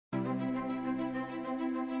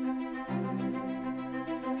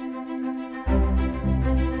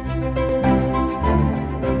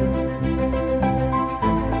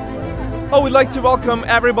I would like to welcome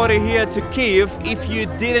everybody here to Kyiv. If you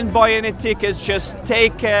didn't buy any tickets, just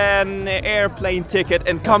take an airplane ticket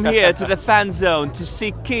and come here to the fan zone to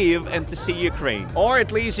see Kyiv and to see Ukraine. Or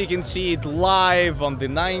at least you can see it live on the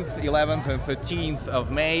 9th, 11th and 13th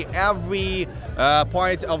of May. Every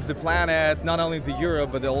part of the planet, not only the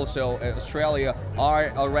Europe but also Australia,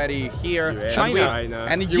 are already here. China.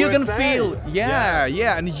 And you can feel,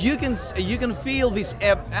 and you can feel this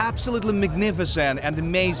absolutely magnificent and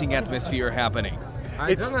amazing atmosphere happening.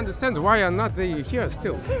 I don't understand why are not they here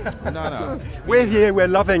still. No. We're here, we're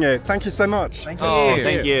loving it. Thank you so much. Thank you. Oh,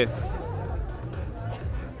 thank you.